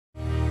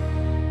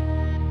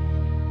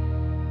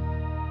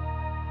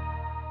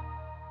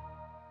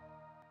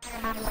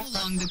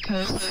along the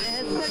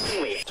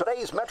coast.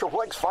 Today's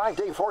Metroplex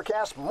 5-day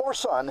forecast, more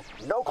sun,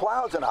 no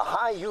clouds, and a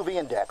high UV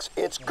index.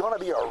 It's going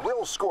to be a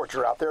real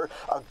scorcher out there.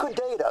 A good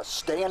day to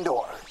stay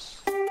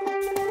indoors.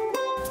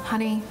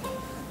 Honey,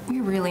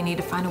 we really need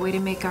to find a way to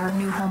make our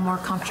new home more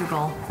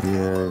comfortable.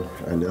 Yeah,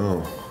 I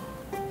know.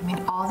 I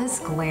mean, all this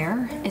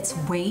glare, it's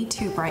way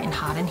too bright and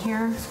hot in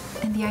here.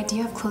 And the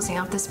idea of closing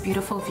out this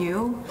beautiful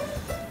view,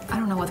 I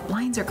don't know, with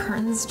blinds or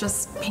curtains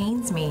just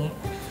pains me.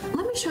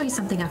 Let me show you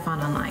something I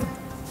found online.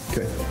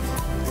 Okay.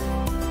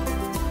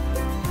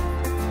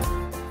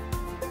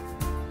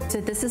 So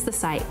this is the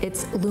site.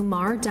 It's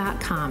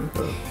LLumar.com.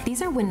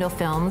 These are window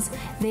films.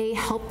 They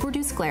help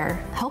reduce glare,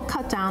 help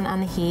cut down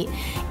on the heat,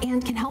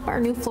 and can help our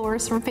new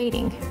floors from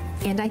fading.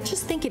 And I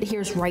just think it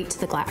adheres right to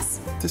the glass.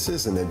 This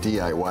isn't a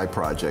DIY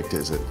project,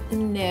 is it?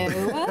 No.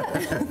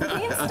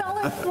 They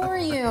install it for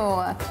you.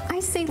 I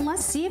say,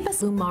 let's see if a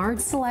LLumar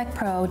Select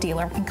Pro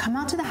dealer can come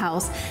out to the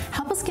house,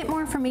 help us get more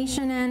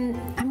information,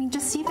 and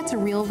just see if it's a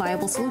real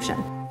viable solution.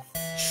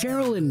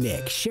 Cheryl and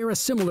Nick share a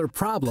similar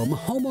problem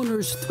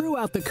homeowners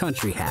throughout the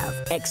country have: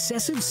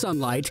 excessive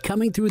sunlight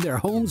coming through their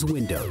home's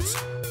windows.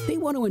 They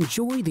want to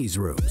enjoy these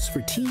rooms for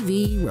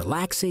TV,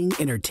 relaxing,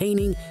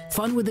 entertaining,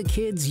 fun with the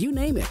kids, you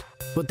name it.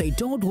 But they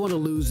don't want to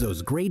lose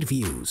those great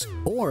views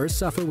or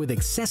suffer with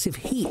excessive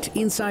heat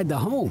inside the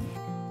home.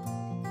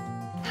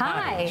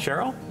 Hi.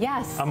 Cheryl?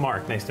 Yes. I'm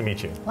Mark. Nice to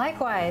meet you.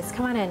 Likewise.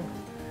 Come on in.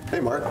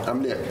 Hey, Mark.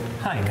 I'm Nick.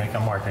 Hi, Nick.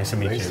 I'm Mark. Nice to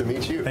meet you. Nice to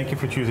meet you. Thank you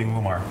for choosing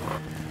LLumar.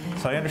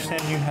 So I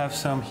understand you have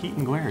some heat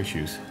and glare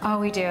issues. Oh,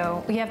 we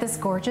do. We have this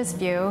gorgeous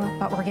view,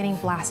 but we're getting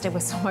blasted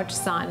with so much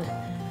sun.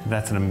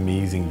 That's an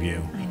amazing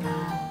view. I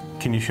know.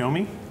 Can you show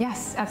me?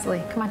 Yes,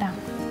 absolutely. Come on down.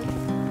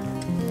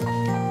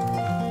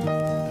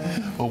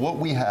 Well, what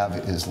we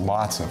have is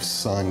lots of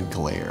sun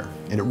glare,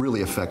 and it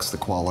really affects the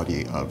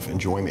quality of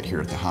enjoyment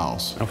here at the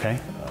house. Okay.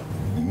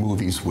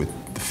 Movies with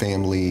the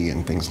family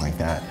and things like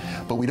that.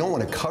 But we don't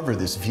want to cover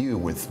this view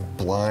with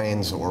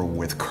blinds or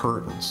with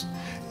curtains.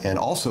 And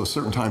also,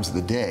 certain times of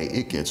the day,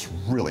 it gets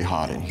really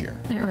hot in here.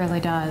 It really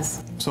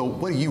does. So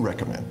what do you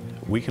recommend?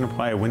 We can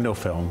apply a window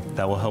film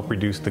that will help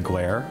reduce the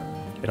glare,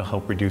 it'll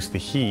help reduce the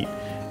heat,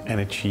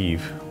 and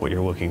achieve what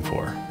you're looking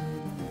for.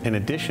 In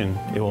addition,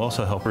 it will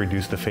also help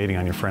reduce the fading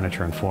on your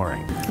furniture and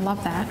flooring.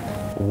 Love that.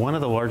 One of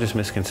the largest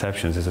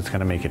misconceptions is it's going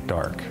to make it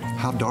dark.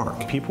 How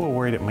dark? People are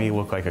worried it may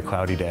look like a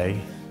cloudy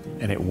day,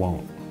 and it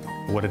won't.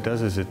 What it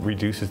does is it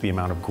reduces the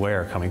amount of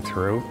glare coming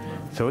through,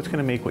 so it's going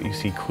to make what you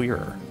see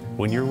clearer.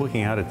 When you're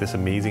looking out at this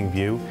amazing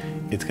view,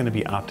 it's going to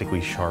be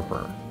optically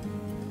sharper.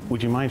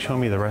 Would you mind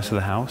showing me the rest of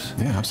the house?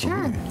 Yeah,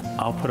 absolutely. Sure.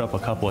 I'll put up a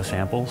couple of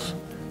samples,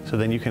 so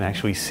then you can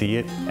actually see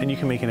it, and you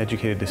can make an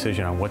educated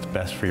decision on what's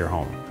best for your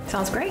home.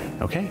 Sounds great.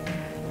 Okay,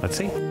 let's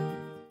see.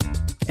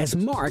 As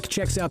Mark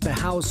checks out the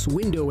house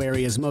window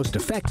areas most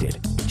affected,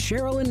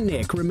 Cheryl and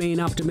Nick remain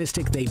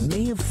optimistic they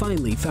may have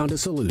finally found a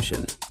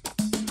solution.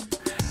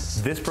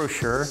 This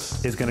brochure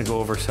is going to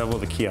go over several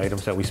of the key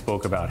items that we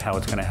spoke about, how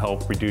it's going to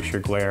help reduce your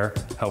glare,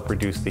 help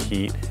reduce the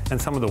heat,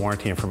 and some of the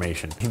warranty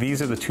information.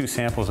 These are the two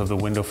samples of the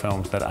window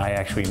films that I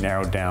actually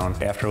narrowed down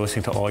after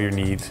listening to all your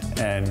needs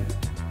and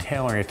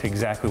tailoring it to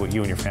exactly what you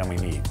and your family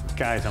need.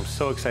 Guys, I'm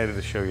so excited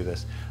to show you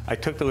this. I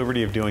took the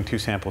liberty of doing two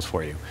samples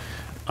for you.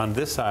 On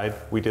this side,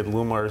 we did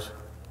LLumar's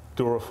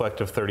Dual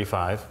Reflective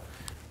 35.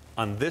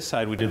 On this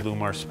side, we did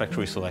LLumar's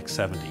Spectrally Select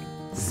 70.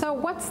 So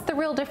what's the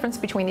real difference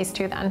between these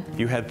two then?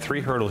 You had three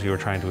hurdles you were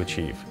trying to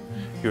achieve.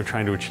 You were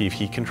trying to achieve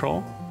heat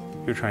control,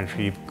 you were trying to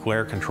achieve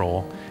glare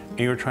control, and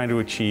you were trying to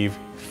achieve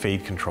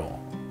fade control.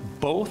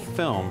 Both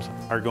films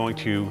are going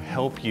to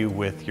help you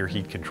with your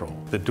heat control.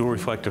 The Dual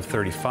Reflective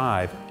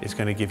 35 is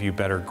going to give you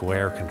better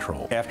glare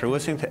control. After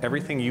listening to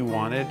everything you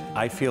wanted,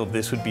 I feel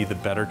this would be the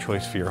better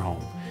choice for your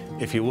home.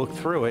 If you look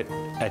through it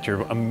at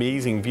your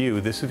amazing view,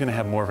 this is going to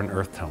have more of an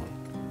earth tone.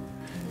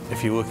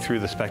 If you look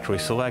through the Spectrally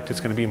Select, it's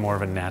going to be more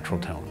of a natural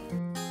tone.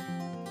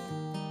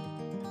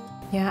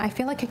 Yeah, I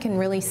feel like I can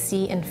really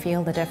see and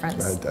feel the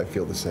difference. I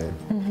feel the same.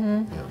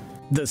 Yeah.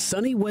 The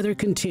sunny weather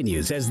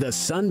continues as the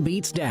sun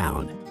beats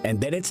down,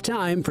 and then it's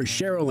time for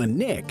Cheryl and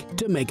Nick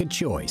to make a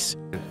choice.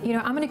 You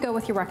know, I'm going to go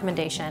with your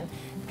recommendation.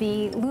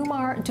 The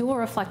LLumar Dual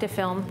Reflective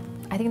Film,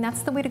 I think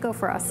that's the way to go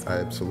for us.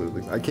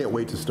 Absolutely. I can't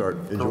wait to start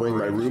enjoying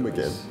my room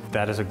again.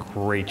 That is a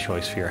great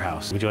choice for your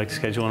house. Would you like to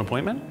schedule an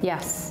appointment?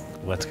 Yes.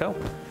 Let's go.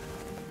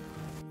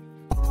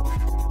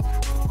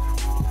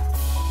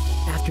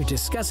 After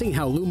discussing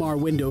how LLumar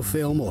window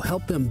film will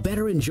help them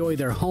better enjoy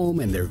their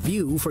home and their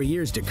view for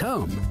years to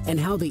come, and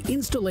how the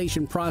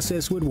installation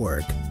process would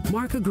work,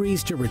 Mark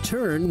agrees to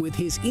return with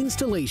his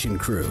installation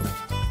crew.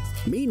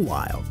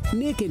 Meanwhile,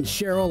 Nick and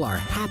Cheryl are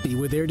happy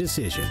with their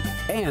decision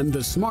and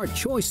the smart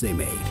choice they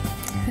made.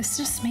 This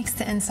just makes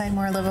the inside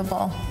more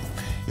livable.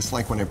 It's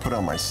like when I put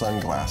on my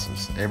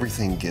sunglasses,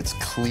 everything gets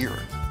clearer.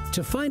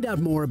 To find out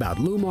more about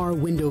LLumar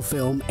window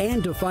film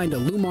and to find a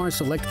LLumar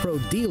Select Pro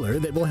dealer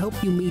that will help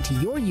you meet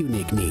your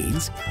unique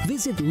needs,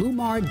 visit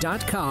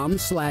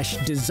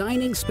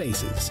LLumar.com/designing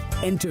spaces.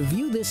 And to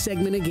view this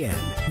segment again,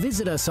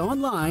 visit us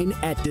online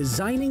at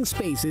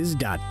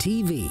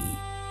designingspaces.tv.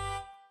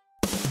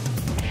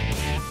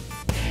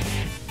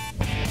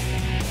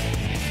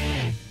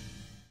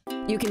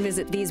 You can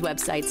visit these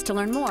websites to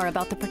learn more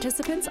about the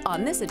participants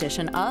on this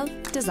edition of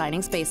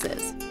Designing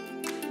Spaces.